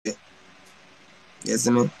Yes,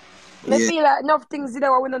 me. I Yeah. feel like enough things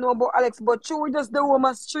there we don't know about Alex, but true, we just the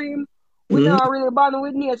woman stream. We Mm-hmm. not really born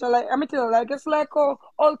with nature. Like I'm telling you, like it's like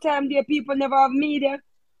all time there people never have media.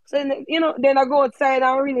 So then I go outside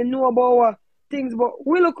and really know about things. But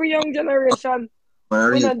we look at young generation, Man,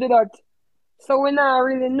 we real. not do that. So we not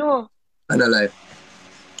really know. And alive.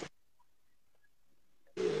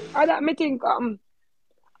 I that me think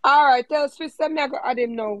alright, tell Swiss send me I go add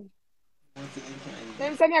him now.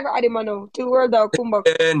 Them send me I go add him now. Till world out come back.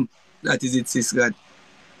 Then that is it, sis God.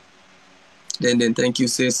 Then thank you,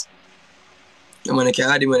 sis. Yeah, man, I can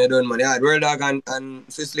add him when I done, man. Yeah, World Dog and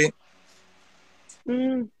Sisley.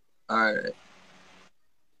 Alright.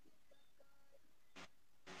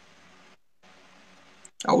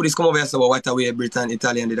 I would just come over here so what away Britain,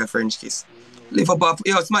 Italian did a French kiss. Lift up off.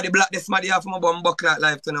 Yo, somebody black this somebody half from my bum buckler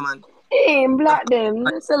life to no man. Hey, black them.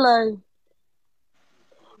 That's a lie.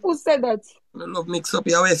 Who said that? I don't love mix up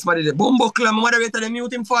your way, somebody the bum buckler, my moderator they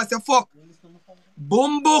mute him fast, you fuck.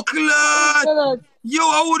 Bum buckler! Who said that? Yo,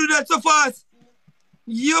 how would do that so fast?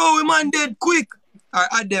 Yo, man dead quick. Alright,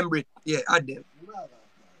 add them, Brit. Yeah, add them.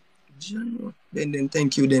 Then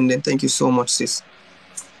thank you, then thank you so much, sis.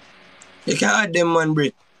 You can add them, man,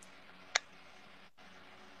 Brit.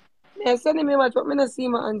 Yeah, send me much, but me not see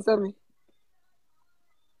my answer me.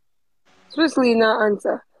 Swiftly not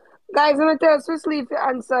answer. Guys, I'm gonna tell Swiftly if you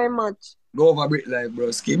answer much. Go over Brit live, bro.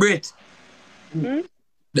 Ski Brit.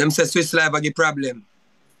 Them say Swiss live a get problem.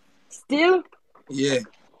 Still? Yeah.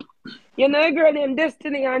 You know a girl named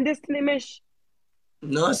Destiny and Destiny Mesh?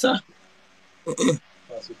 No, sir.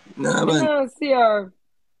 Nah, Me man. not see her.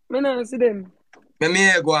 Me not see them. Me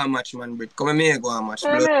here go on match, man, Brit. Come here go on match,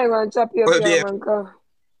 I'm bro. gonna chop you up here, man, cause...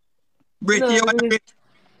 Brit, you want really. Brit?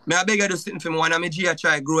 Me I beg you to sit for me one of me G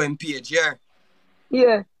try growing page, yeah?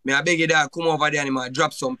 Yeah. Me I beg you that come over there and I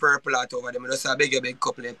drop some purple out over there. Me just I beg you a big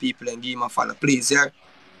couple of people and give him a follow, please, yeah?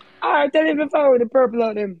 Alright, tell him to follow the purple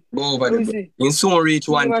out them. Go over there, bro. You soon reach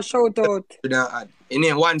give one. him a shout out. In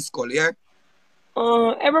name one skull, yeah?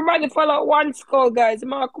 Everybody follow one skull, guys.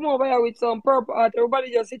 Man, come over here with some purple art.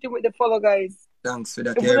 Everybody just sitting with the follow, guys. Thanks for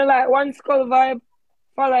that. If you don't like one skull vibe,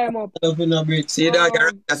 follow him up. See that guy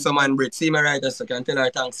right there, some man, Brit. See me right there, so can tell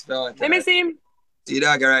her thanks for that. Let me see him. See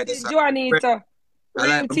that guy right there, so. Juanita.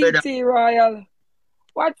 Real TT Royal.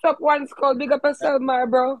 What's up, one skull? Big up yourself, my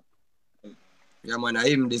bro. Yeah, man, I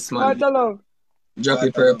him this man. Drop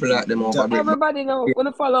your purple at them over. Everybody know.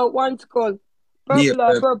 Gonna follow one skull.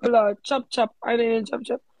 Purple art. Chop. I didn't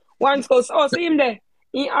chop. One skull. Oh, see him there.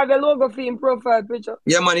 He have a logo for him profile picture.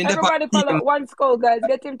 Yeah, man. Everybody follow one skull, guys.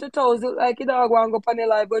 Get him to toes. Look like a dog want to go on the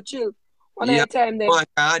live, but chill. One at a time then.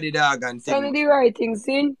 Send the right thing,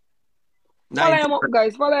 see? Follow him up,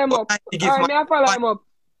 guys. Follow him up. Alright, me I follow him up.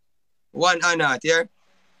 One not, yeah?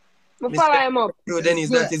 Me follow him up. Dennis,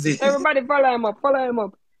 that is it. Everybody follow him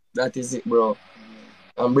up. That is it, bro.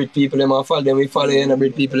 And Brit people, them a follow them. We follow you, and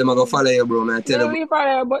Brit people, them a go follow you, bro. Man, I tell you. We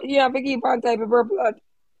follow you, but you have to keep on type of purple art.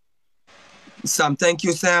 Sam, thank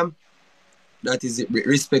you, Sam. That is it, Brit.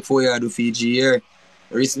 Respect for you, do Fiji here.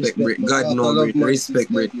 Respect, Brit. God no, Brit.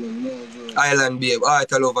 Respect, Brit. Island babe. I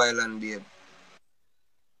love Island babe.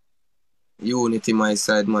 Unity my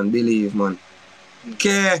side, man. Believe, man.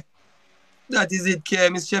 Okay. That is it, K.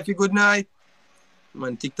 Miss Sheffy, good night.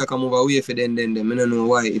 Man, TikTok come over away for them. I don't know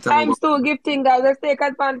why. Times 2 gifting, guys. Let's take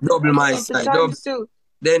advantage. Double my side. Times 2.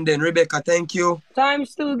 Then, Rebecca, thank you.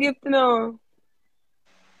 Times 2 gift now.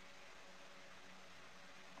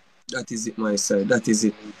 That is it, my side. That is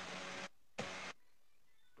it.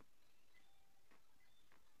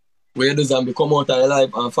 Where do Zombie come out of your life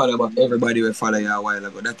and follow back everybody will follow you a while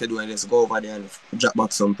ago. That's the one. Let's go over there and drop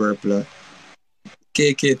back some purple.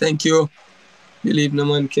 KK, thank you. Believe no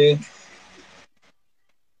man, K.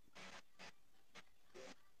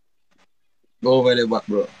 Go over there back,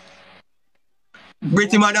 bro.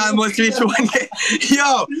 Britty man almost reach 1K.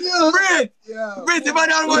 Yo, Brit! Britty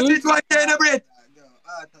man almost reach 1K in the Brit.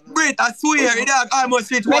 Brit, I swear, you dog almost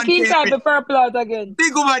reach 1K. Make him type the purple out again.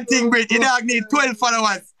 Big woman thing, Brit. You dog need 12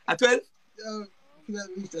 followers. At 12?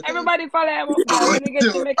 Everybody follow him up. When you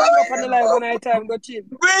get to make him up on the live one night time, go chill.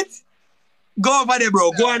 Brit! Go over there,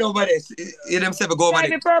 bro. Go on over there. You themselves go over there.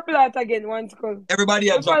 the purple out again, one skull. Everybody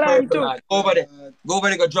has drop purple out. Go over there. Go over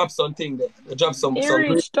there, go drop something there. Go drop some. He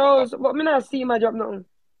reached toes, but me not see him drop nothing.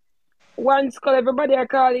 One skull, everybody are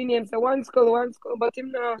calling him, so one skull, but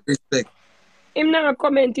him not. Respect. Him not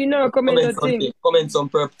comment, he not comment the thing. Comment some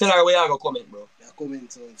purple. Tell her where you go comment, bro. Yeah,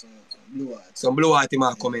 comment some blue art. Some blue art, him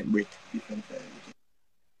comment, Brit.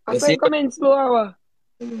 I say comment blue hour.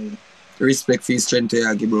 Respect for his strength to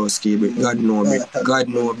Yagi broski, Brit. God know, Brit. God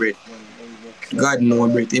know, Brit. God know,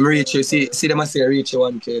 Brit. Him reach you. See them I say reach you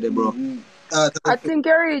 1K there, bro. I think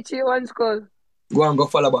you reach it one skull. Go and go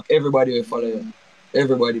follow back. Everybody will follow you.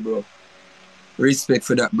 Everybody, bro. Respect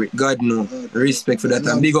for that, Brit. God no. Respect for that.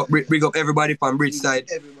 And big up Brit, big up everybody from Brit side.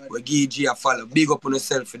 We give G a follow. Big up on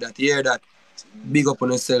yourself for that. You hear that? Big up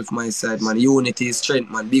on yourself, my side, man. Unity is strength,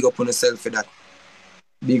 man. Big up on yourself for that.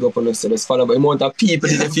 Big up on yourself. Let's follow back. The amount of people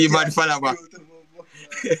in the field, man, follow back.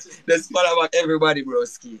 Let's follow back everybody, bro.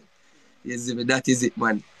 Ski. That is it,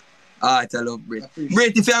 man. I love Brit.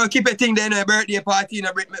 Brit, if you ever keep a thing there in a birthday party in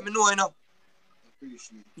a Brit, let me know, you know.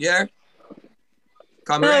 Yeah?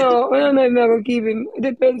 Come right. No, I don't know if I'm going to keep him. It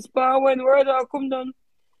depends on when word will come down.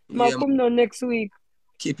 Yeah, come down next week.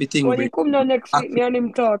 Keep it thing, when he come down next week, me and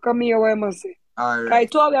him talk, come here what I must say. Alright. I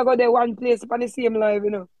told you I go there one place upon the same live,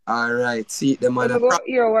 you know. Alright, see the man. I go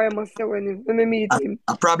hear what I must say when I meet him.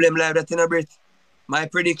 A problem live that in a Brit. My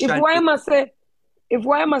prediction. If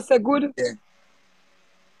what I must say good, yeah.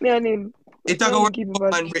 Me and him. It a go work,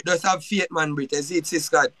 man, Brit. Just have faith, man, Brit. You see it, sis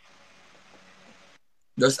God.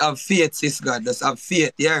 Just have faith, sis God. Just have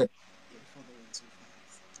faith, yeah.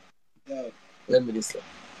 Let me this.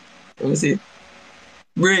 Let me see.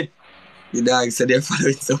 Brit. The dog said they're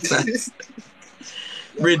following so fast.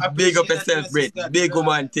 Brit, big up yourself, Brit. Big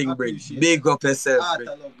woman thing, Brit. Big up yourself, Brit.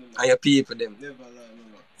 And your people, them.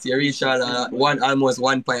 So you reach almost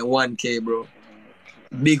 1.1K, bro.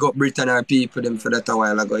 Big up Brit and our people, them, for that a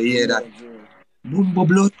while ago. You hear that? Bumbo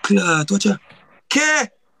blood clot. Watch out. K!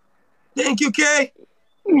 Thank you, K!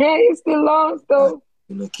 Yeah, you still lost, though.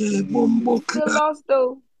 Okay, Bumbo clot. Still lost,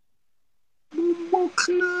 though. Bumbo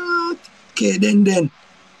clot. Okay, then.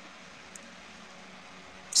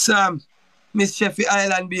 Sam, Miss Sheffy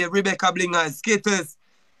Island Bay, Rebecca Blingers, Skittles.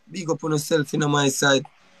 Big up on yourself in my side.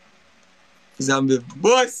 Zombie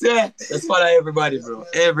boss, yeah. Let's follow everybody, bro.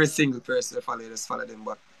 Every single person that follow, let's follow them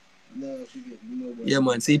back. Yeah,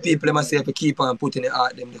 man. See, people, they must say if you keep on putting the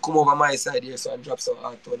art, them. They come over my side here, so I drop some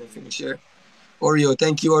art when they finish here. Oreo,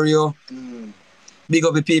 thank you, Oreo. Big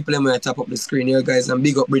up the people, them, when I tap up the screen here, guys, and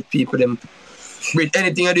big up Brit people, them. Brit,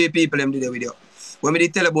 anything I do, people, them do the video. When me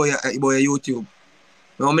tell about your YouTube,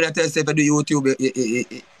 when I tell you, if I do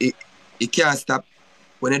YouTube, you can't stop.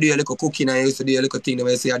 When I do a little cooking, I used to do a little thing,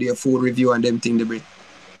 I say I do a food review and them thing, the Brit.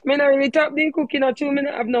 Me not really tap the cooking at 2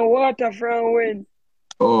 minutes, I have no water from when.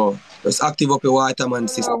 Oh, just active up your water, man,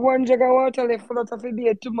 sister. I have 1 jug of water left for that of the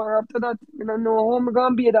day tomorrow. After that, I don't know how I'm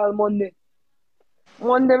going to bathe all Monday.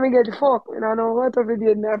 Monday, I get fucked. I don't know what of the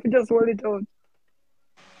day. I have to just hold it out.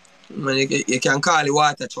 Man, you can call it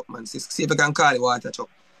water truck, man. See if you can call it water truck.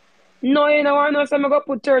 No, you know, I know, so I'm going to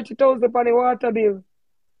put 30,000 on the water bill.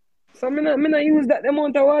 So I'm not use that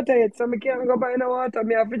amount of water yet, so I can't go buy no water. I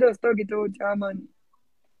have to just tug it out, yeah, man.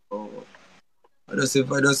 Oh. I just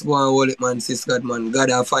go and hold it, man, sis God, man. God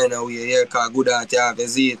will find a way here, because good heart you have, you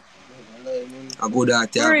see it. A good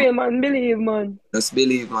heart you have. Pray, man, believe, man. Just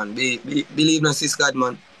believe, man. Believe no, sis God,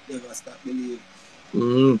 man. Never stop believe.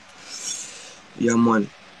 Yeah, man.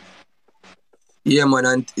 Yeah, man,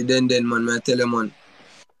 and then, man, I tell you, man.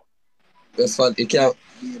 Just for, you can't.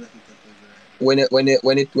 When it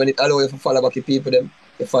allow you to follow back the people, them,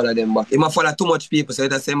 you follow them back. If you follow too much people, so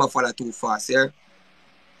it say you follow too fast, yeah?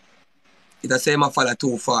 It say you follow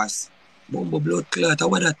too fast. Bumbo blood clot, how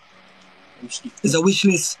about that? It's a wish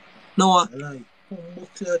list. No,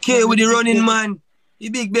 K with the running man. The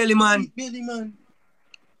big belly man. Big belly man.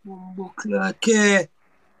 Bumbo clot, K.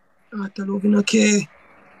 I love you, K.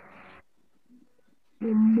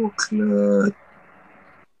 Bumbo clot.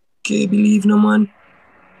 K, believe no, man.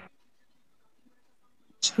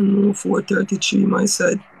 Channel 433, my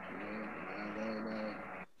side.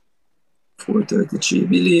 433,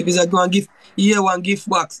 believe. Is that one gift? Yeah, one gift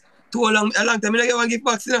box. A long time I don't get one gift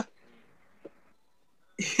box, you know?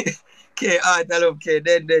 Okay, I love K.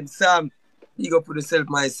 Then, Sam. Big up for yourself,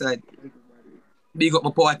 my side. Big up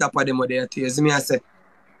my power tapper, them are there too. You see me, I say?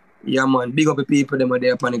 Yeah, man. Big up the people, them are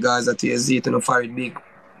there upon the Gaza too. You see it, and for it big.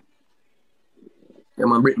 Yeah,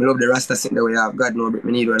 man, Brit, me love the Rasta sitting there we have. God know, Brit,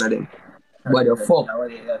 me need one of them. Body of fuck.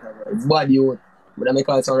 It's body out. But I make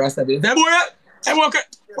all some Rasta videos. Them boy, I'm okay.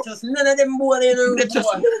 Just none of them boy in the road. Just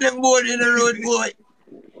none of them boy in the road, boy.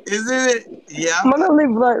 Is it? Yeah. Man, I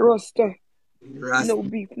live like Rasta. Rasta. No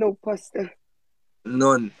beef, no pasta.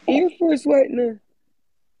 None. Air Force white now.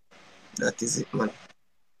 That is it, man.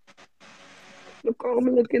 Look how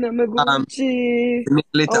I'm looking at my Gucci.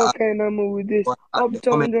 How can I move with this?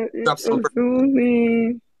 Uptown that is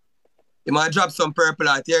me. You might drop some purple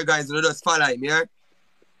out here, guys. You just follow him, yeah?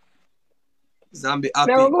 Zombie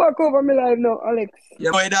happy. Now, go back over my live now, Alex.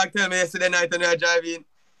 Yeah, my dog tell me yesterday night when I drive in.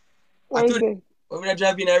 When I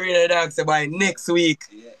drive in, I read the dog say by next week,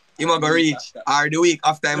 he might go reach, or the week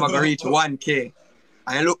after he might go reach 1K.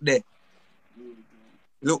 And look there.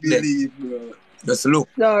 Look there. Bro. Just look.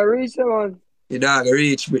 No, reach the one. The dog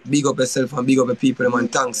reach, Brit. Big up yourself and big up the people, man.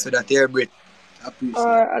 Thanks for that here, Brit.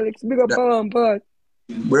 Alex, big up on part.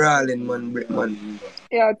 Brawling, man, Brit, man.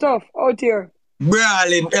 Yeah, tough. Out here.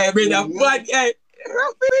 Brawling, hey, Brit, a bad, hey.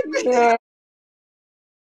 Yeah.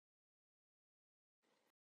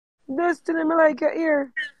 Destiny, me like your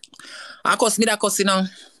ear. I cuss me that cuss, you know.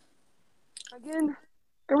 Again?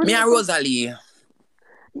 Me and Rosalie.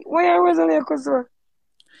 Why are Rosalie a cuss?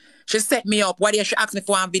 She set me up. Why did she ask me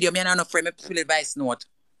for one video? Me and her no friend. Me fill the voice note.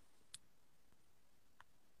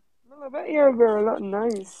 I love that ear, girl. That's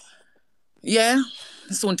nice. Yeah.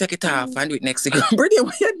 Soon take it off and do it next week. Brittany,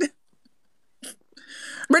 what you do?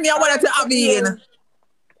 Brittany, I want to have me in.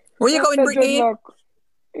 Where you going, Brittany?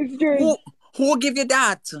 It's strange. Who give you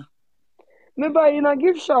that? Me buy in a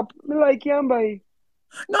gift shop. Me like you and buy.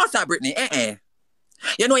 No, sir, Brittany.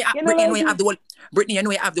 You know, Brittany, you know you have the whole. Brittany, you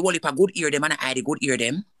know you have the whole heap of good ear them and I the good ear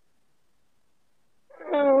them.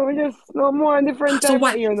 Just no more different type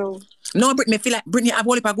of ear now. No, Brittany, feel like Brittany have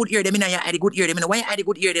whole heap of good ear them and I the good ear them. Why you the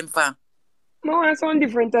good ear them for? No, I sound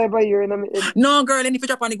different type of ear in my head. No, girl, and if you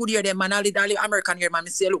drop on the good ear them, man, all the American ear, man, me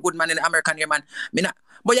say look good, man, in the American ear, man. Me not,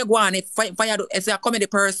 but you go on, if you a comedy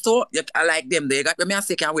person, so I like them, they got me, I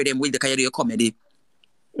say can wear them with the kind of your comedy.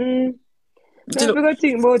 I forgot to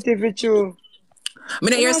think about it for true.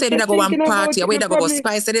 Me not hear say they go one party, where they go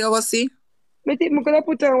spice, they go see? I think I could have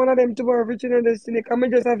put on one of them tomorrow for Trinidad Destiny, because I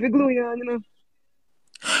just have to glue on, you know.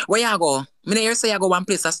 Where you go? Me not hear say you go one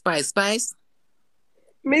place a spice?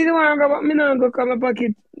 Me don't want to go, but me not go come my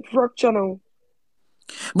pocket fracture now.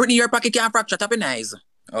 Brittany, your pocket can't fracture, tap in eyes.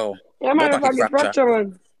 Oh. Yeah, my pocket fracture,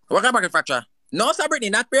 man. What kind of pocket fracture? No, sir,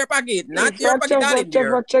 Brittany, not your pocket. Not your pocket, darling,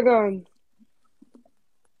 dear. Fracture gone.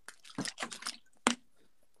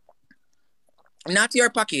 Not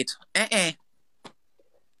your pocket. I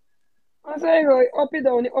say, go up it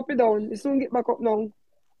down. You soon get back up now.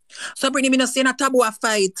 So, Brittany, me not saying a taboo a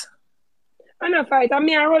fight. I not fight. I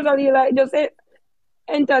mean, I Rosalie, like, just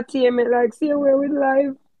entertainment, like, see where we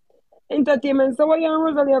live. Entertainment. So, what you and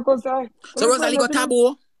Rosalie are cause, so, Rosalie got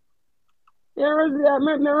taboo? Yeah,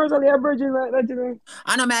 Rosalie a virgin like that, you know.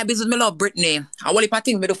 I know my business, me love Brittany. I want to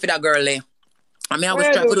things me do for that girl, I mean, I always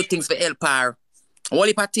try to do things for help her. I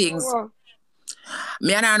want to things.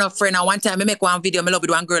 Me and her and her friend, and one time I make one video, I love with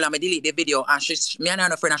one girl, and I delete the video, and me and her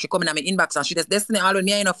and her friend, and she come in my inbox, and she says, Destiny, all when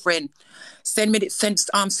me and her friend, send me the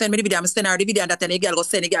video, I send her the video, and that time the girl go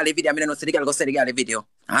send the girl the video, I don't know, so the girl go send the girl the video,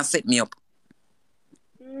 and set me up.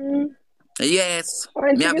 Yes.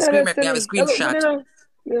 Me have a screenshot.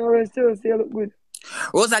 Yeah, still see you look good.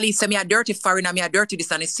 Rosalie said me a dirty foreigner, me a dirty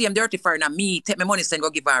this, and the same dirty foreigner, me take my money, send go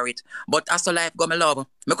give her it. But as a life go my love,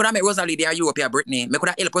 me could have make Rosalie there Europe here, Brittany. Me could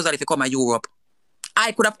have help Rosalie to come to Europe.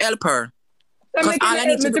 I could have helped her. Because all I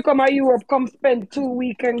need to come to Europe, come spend 2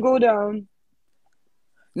 weeks and go down.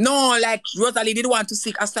 No, like Rosalie did want to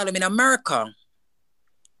seek asylum in America.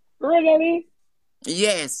 Rosalie?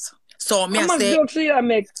 Yes. So me how much say, jokes you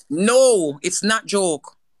make? No, it's not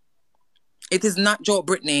joke. It is not joke,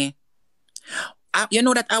 Brittany. You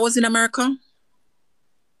know that I was in America?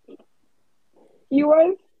 You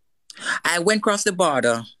was? I went across the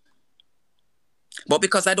border. But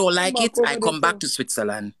because I don't like it, I come back to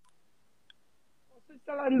Switzerland.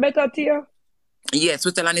 Switzerland better to you? Yes,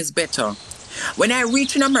 Switzerland is better. When I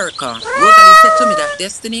reach in America, Rosalie said to me that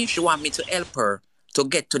Destiny, she want me to help her to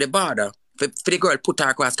get to the border. For the girl put her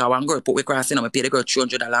across, because one girl put me across, I pay the girl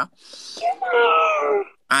 $300.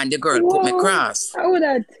 And the girl put me across. How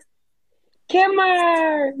that?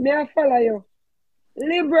 Kemar, may I follow you?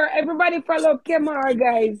 Libra, everybody follow Kemar,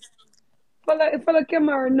 guys. Follow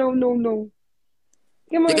Kemar. No.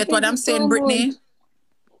 Kemar, you get what I'm saying, Brittany?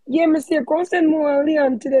 Yeah, me say, come send more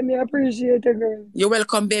Leon to them. I appreciate it, girl. You're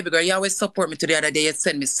welcome, baby girl. You always support me. The other day, you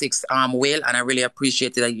sent me 6 whale, and I really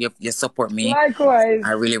appreciate it that you support me. Likewise.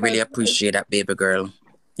 I really appreciate that, baby girl.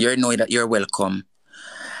 You know that you're welcome.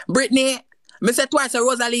 Brittany, me say twice,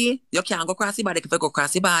 Rosalie, you can't go cross the border. If you go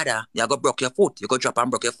cross the border, you go broke your foot. You go drop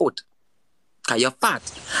and broke your foot. Because you're fat.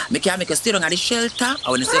 Me can't make you stay down at the shelter. I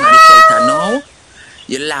want to stay down at the shelter now.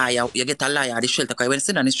 You liar, you get a liar at the shelter. Because when you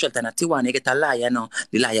sit on the shelter in Tijuana, you get a liar now.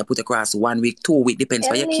 The liar put across 1 week, 2 weeks, depends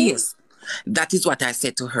for your case. That is what I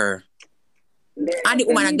said to her. And the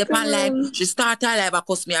woman at the pan life, she start her life,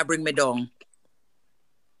 cost me, and bring me down.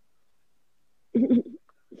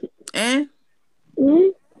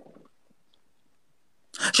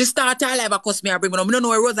 She start her life, cost me, and bring me down. I don't know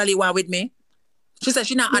where Rosalie want with me. She said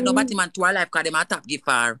she not add no Batman to her life because they might top give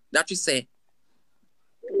her. That she say.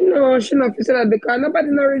 No, she not say that because nobody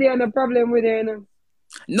not really had a problem with her, you know.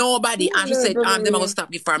 Nobody. And she said, them are going to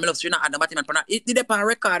stop give her. I love she not add no Batman for her. It did on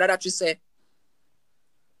record that she say.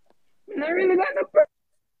 I really got no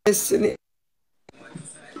purpose in it.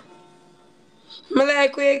 I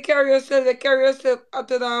like when you carry yourself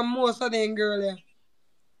hotter than most of them girls. Yeah.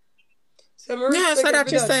 So I Yeah, so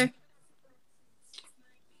that you say.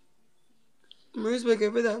 I respect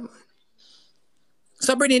you for that, man.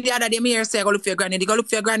 So Brittany, the other day, me here say, go look for your granny. Did you go look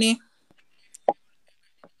for your granny?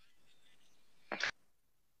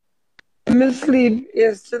 I sleep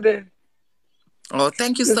yesterday. Oh,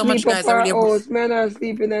 thank you I so much, sleep up guys. I our really house. Man, I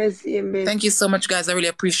sleep in the same bed. thank you so much, guys. I really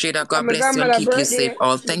appreciate that. God My bless you and grandmother keep you safe. birthday, Oh,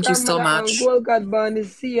 my thank you so grandmother and much. gold got born the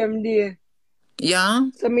same day. Yeah.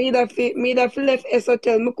 So me that left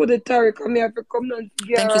Esotel. Me could tarry come here to come down to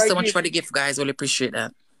give Thank you her a so much gift. for the gift, guys. Really appreciate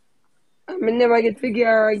that. I never get to give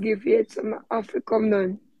her a gift yet, so I have to come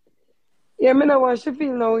down. Yeah, me not want she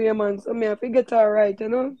feel now, yeah, man. So me have to get her right, you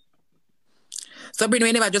know. So Brittany,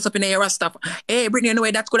 we never just up in the air stuff. Hey, Brittany, you know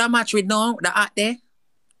where that could have matched with now? The art there?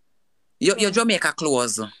 Your Jamaica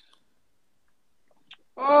clothes.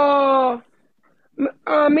 Oh,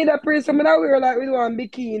 me that person, me that wear like with one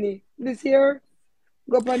bikini. This year,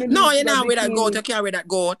 go up on the No, beach you with a know where that goat. bikini. You can't wear that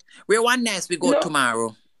goat. We're one nice we go No,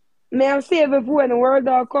 tomorrow. me have saved it for when the world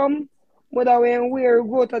dog come, but I wear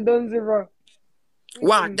go to Dunsriver.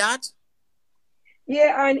 What, that?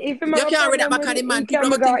 Yeah, and if him You have a can't wear that problem back with of the it, he man. People can are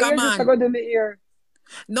make going to a think a ear just to man. go do me ear.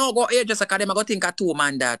 No, go here just like them. I go think a two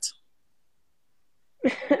man that.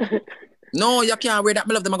 No, you can't wear that.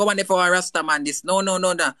 I love them. I go one day for a Rasta man. This. No.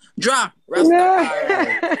 Draw.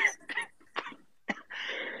 Rasta.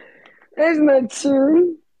 That's not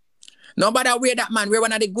true. Nobody wear that, man. We're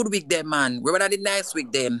one of the good wig them, man. We're one of the nice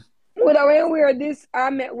wig them. When I wear this, I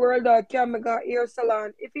met world dog can make a ear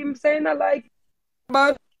salon. If him saying I like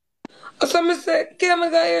but so me say can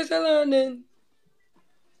make a ear salon then.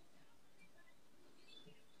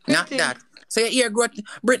 Not that. So your ear grow,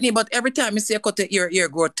 Brittany, but every time you see you cut your ear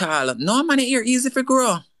grow tall. No, man, your ear easy for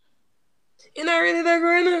grow. You not really that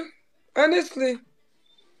growing now? Honestly.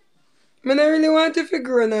 I not really want to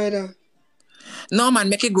figure neither. No, man,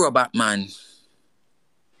 make it grow back, man.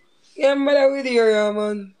 Yeah, I'm better with you, yeah,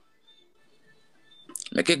 man.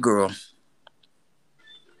 Make it grow.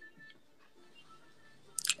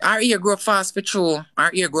 Our ear grow fast for true.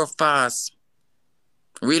 Our ear grow fast.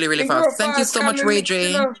 Really, really fast. Thank you so much, Ray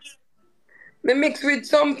J. Me mix with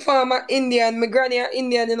some farmer Indian. My granny are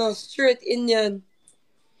Indian, you know, straight Indian.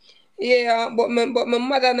 Yeah, but my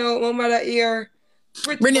mother now, my mother here.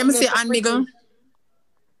 Brittany, let me say and nigga.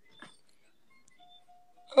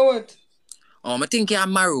 Oh, what? Oh, I think you're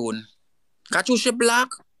maroon. Can't you she black?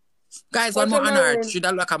 Guys, one more on her. Should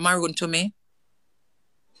that look a maroon to me?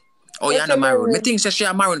 Oh, you're not maroon. Me think she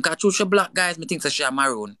a maroon. Can't you she black, guys? Me think she a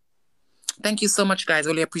maroon. Thank you so much, guys.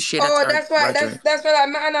 Really appreciate that. Oh, that's why. That's why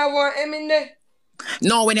I want him in there.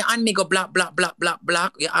 No, when you and me go black,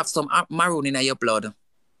 you have some maroon in your blood.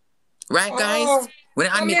 Right, guys? When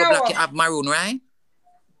you and me go black, you have maroon, right?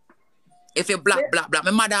 If you black.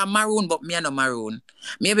 My mother maroon, but me no maroon.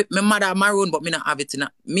 Maybe my mother maroon, but me not have it in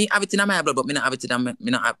me have it in my blood, but me not have it in me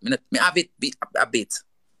not have me have it a bit.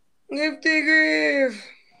 Give the grief.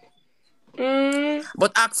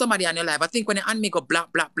 But ask somebody in your life. I think when you and me go black,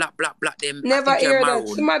 them never I think hear you're that.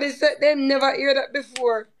 maroon. Somebody said they never hear that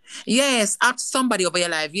before. Yes, ask somebody over your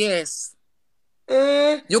life, yes.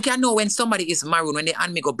 You can know when somebody is maroon, when they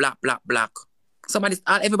and me go black.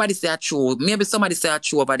 Everybody say a true. Maybe somebody say a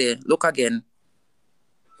true over there. Look again.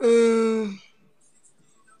 When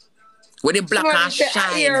the black and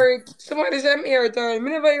shine. Somebody say I'm here time.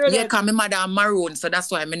 Me never hear that. Yeah, cause my mother maroon, so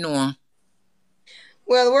that's why I know.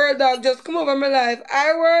 Well, World Dog just come over my life.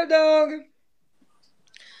 Hi, World Dog.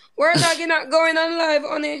 World Dog, you're not going on live,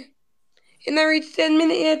 honey. You not reach 10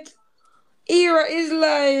 minutes yet. Era is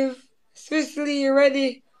live. Swiftly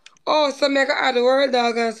ready. Oh, so make I add World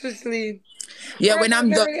Dog and Swiftly. Yeah, when I'm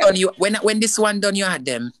done, you when this one done, you had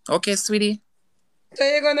them. Okay, sweetie? So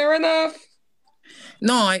you're gonna run off?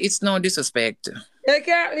 No, it's no disrespect. You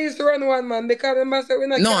can't at least run one, man, because the master we're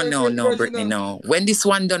not No, Brittany, no. When this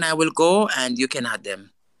one done, I will go and you can have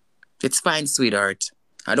them. It's fine, sweetheart.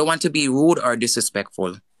 I don't want to be rude or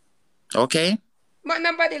disrespectful. Okay? But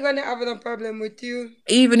nobody gonna have no problem with you.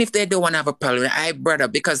 Even if they don't want to have a problem, brother,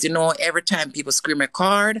 because every time people scream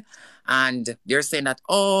record and they're saying that,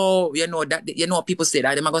 oh, people say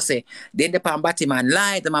that, they're gonna say, they depend Batman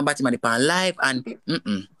live, the man Batman depend live, and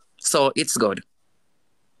so it's good.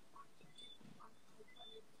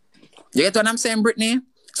 You get what I'm saying, Brittany?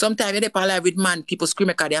 Sometimes they depend live with man, people scream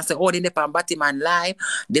record and say, oh, they depend Batman live,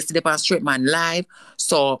 they depend straight man live,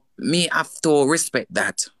 so me have to respect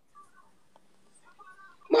that.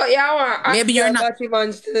 But yeah, I want maybe you're not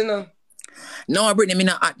Batman still, No, Brittany, me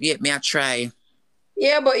not act yet. Me I try.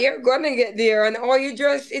 Yeah, but you're gonna get there. And all you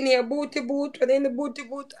dress in your booty boot, and in the booty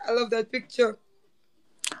boot, I love that picture.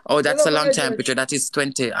 Oh, that's a long time picture. That is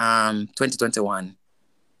 2021.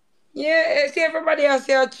 Yeah, see everybody else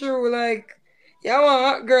here true. Like, yeah, I want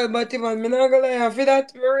hot girl Batman. Me not gonna lie. For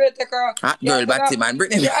that, me rate take her. Hot girl Batman.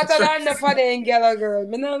 Brittany. You're hotter than the for them girl.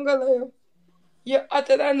 Me not gonna lie. You're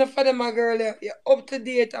hotter than the for them girl. You're up to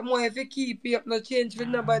date. I'm more if you keep you up, no change with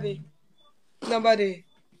nobody. Nobody.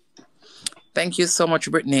 Thank you so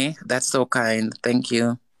much, Brittany. That's so kind. Thank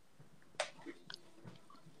you.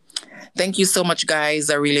 Thank you so much, guys.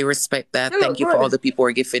 I really respect that. Thank you for all the people who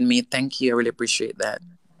are giving me. Thank you. I really appreciate that.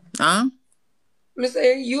 Huh? Miss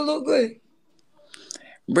A, you look good.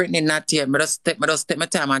 Brittany, not yet. I just take my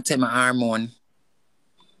time and take my hormone.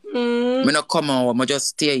 Me not come out. I just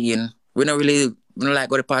stay in. We don't like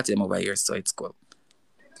go to party over here, so it's cool.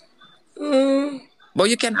 But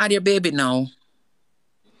you can add your baby now.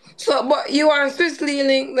 So, but you want Swissley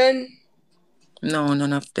link then? No,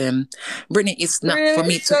 none of them. Brittany, it's not for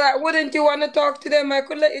me to... So like, wouldn't you want to talk to them? I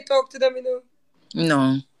could let you talk to them, you know.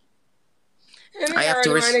 No. I have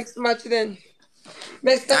to next match then.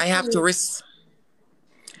 I have to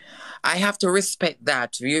respect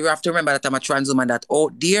that. You have to remember that I'm a trans woman that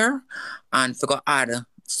out there and forgot add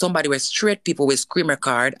somebody with straight people with screamer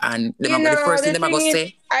card and the first thing they're gonna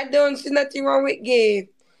say. I don't see nothing wrong with gay.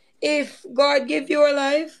 If God give you a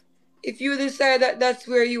life, if you decide that that's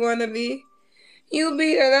where you wanna be, you'll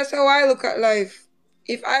be there. That's how I look at life.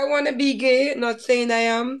 If I wanna be gay, not saying I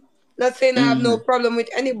am, not saying I have no problem with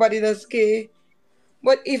anybody that's gay.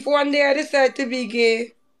 But if one day I decide to be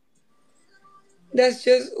gay, that's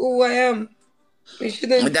just who I am. We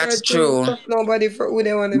shouldn't try to fuck nobody for who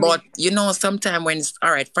they want to be. But, you know, sometimes when it's... All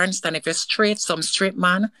right, for instance, if you're straight, some straight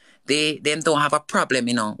man, they don't have a problem,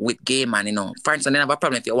 you know, with gay man, you know. For instance, they don't have a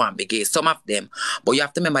problem if you want to be gay. Some of them. But you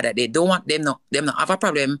have to remember that they don't want... Them not have a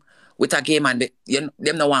problem with a gay man. Them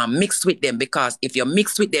not want to mix with them because if you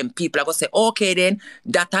mix with them, people are going to say, okay, then,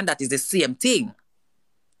 that and that is the same thing.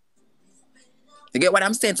 You get what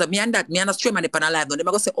I'm saying? So me and a straight man upon a live. Now they're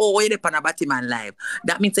going to say, oh, you're upon a Batman live.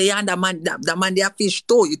 That means you and the man they are fish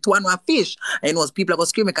too. You two and one fish. And you know, people are going to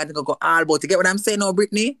scream and go all about. You get what I'm saying now,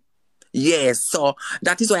 Brittany? Yes. So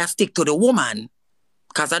that is why I stick to the woman.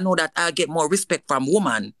 Because I know that I'll get more respect from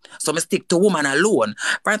woman. So I stick to woman alone.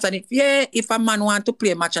 For instance, if a man want to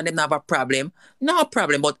play a match and they don't have a problem, no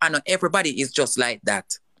problem. But I know everybody is just like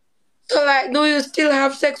that. So like, do you still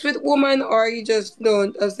have sex with woman or you just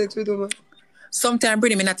don't have sex with woman? Sometimes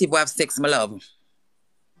Brittany me not even have sex, my love.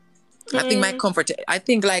 I think my comfort, I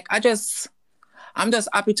think like I'm just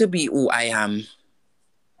happy to be who I am.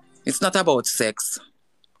 It's not about sex.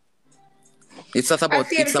 It's not about,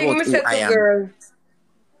 it's about who I am. Girl.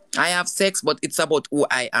 I have sex, but it's about who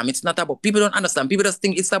I am. It's not about, people don't understand. People just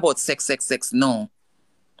think it's about sex. No.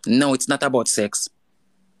 No, it's not about sex.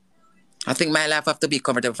 I think my life have to be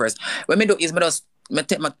comfortable first. What me do is me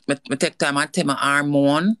take time and take my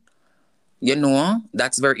hormone. You know,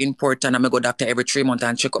 that's very important. I'm going to go doctor every 3 months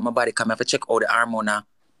and check out my body. Because I have to check how the hormone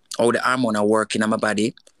are working in my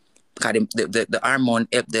body. Because the hormone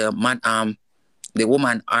help the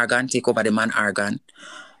woman organ take over the man organ.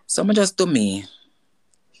 So I just do me.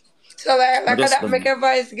 So like that make your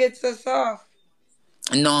voice get so soft?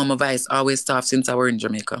 No, my voice always soft since I were in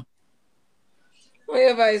Jamaica. Oh,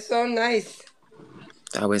 your voice so nice.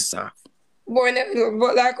 It's always soft.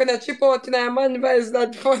 But like when I chip out in a man voice,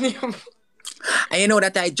 that's funny. And you know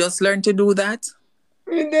that I just learned to do that?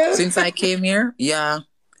 Since I came here? Yeah.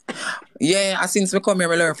 Yeah, since we come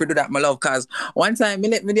here, I learned to do that, my love. Because one time,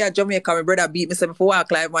 me at Jamaica, my brother beat me, say, before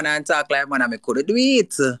walk like man and talk like man, and I couldn't do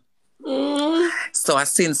it. So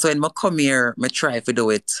since when I come here, I try to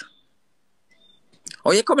do it.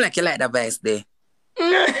 Oh, you come like you like that voice there?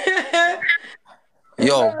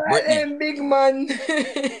 Yo, Brittany. Big man.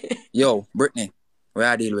 Yo, Brittany. Where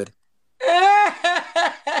I deal with?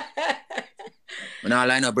 When I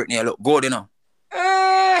line up, Brittany, I look good, you know.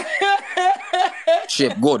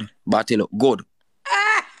 Shape good, body look good.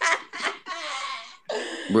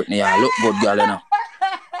 Brittany, I look good, girl, you know.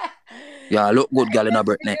 Yeah, look good, girl, you know,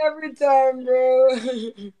 Brittany. Every time, bro.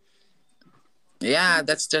 Yeah,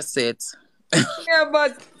 that's just it. Yeah,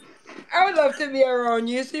 but I would love to be around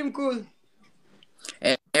you. You seem cool.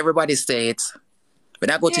 Everybody say it.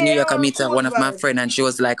 When I go to New York, I meet one of my friends, and she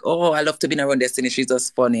was like, oh, I love to be around Destiny. She's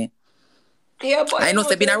just funny. Yeah, but I know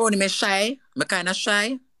being around me shy. I'm kind of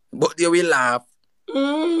shy, but you will laugh.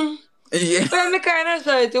 Yeah. I'm kind of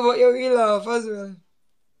shy too, but you will laugh as well.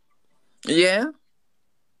 Yeah.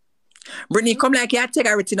 Brittany, come like you take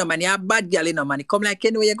everything, man. You're a bad girl, you know, man. Come like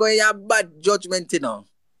anyway you go, you're a bad judgment, you know.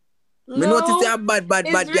 Me notice No, you're a bad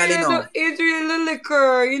girl, you know. it's really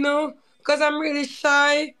liquor, you know, because I'm really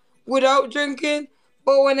shy without drinking.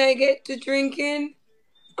 But when I get to drinking,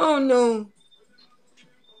 oh no.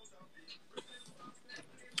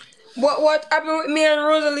 What happened with me and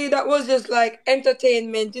Rosalie? That was just like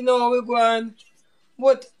entertainment, you know. We go on,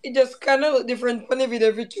 but it just kind of look different from the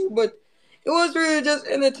video for you. But it was really just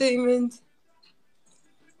entertainment.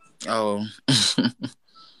 Oh.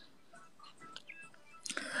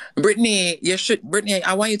 Brittany,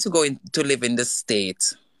 I want you to go to live in the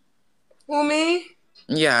state. Who, me?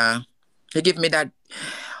 Yeah. You give me that.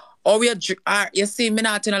 Oh, you see, me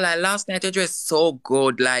not, you know, like last night you dressed so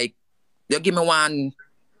good. Like, you give me one,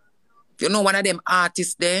 you know, one of them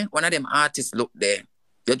artists there, one of them artists look there.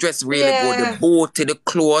 You dress really good, the Yeah. booty, the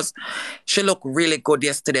clothes. She look really good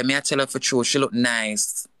yesterday. Me I tell her for true, she look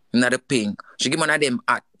nice. Not the pink. She give me one of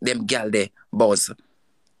them girl there, buzz.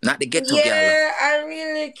 Not the ghetto girl. Yeah, I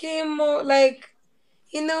really came out like,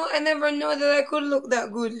 you know, I never know that I could look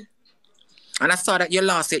that good. And I saw that you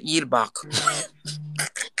lost your heel back.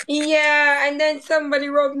 Yeah, and then somebody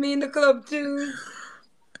rubbed me in the club too.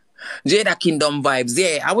 Jada Kingdom vibes.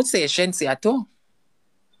 Yeah, I would say Shensia too.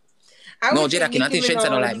 No, Jada Kingdom. I think Shensia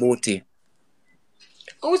don't like booty.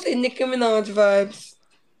 I would say Nicki Minaj vibes.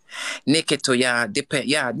 Nicki too, yeah.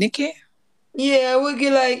 Yeah, Nicki. Yeah, we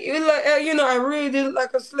get like, you know, I really did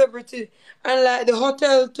like a celebrity. And like the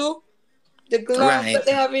hotel too. The glass Right. that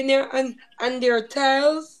they have in there and their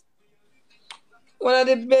tiles. One of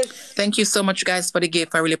the best. Thank you so much, guys, for the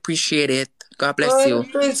gift. I really appreciate it. God bless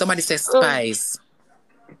you. Somebody says Spice.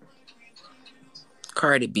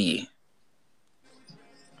 Cardi B.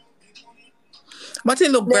 But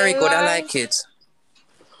it look very good. I like it.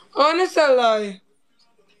 Honestly, lie.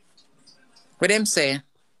 What them say?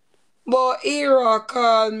 But Era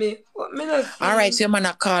called me. But me not see. Alright, so your man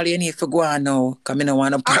call you, need to go on now. Come in and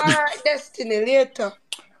want no problem. Alright, Destiny, later.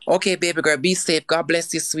 Okay, baby girl, be safe. God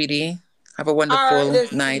bless you, sweetie. Have a wonderful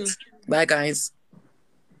night. Bye, guys.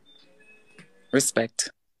 Respect.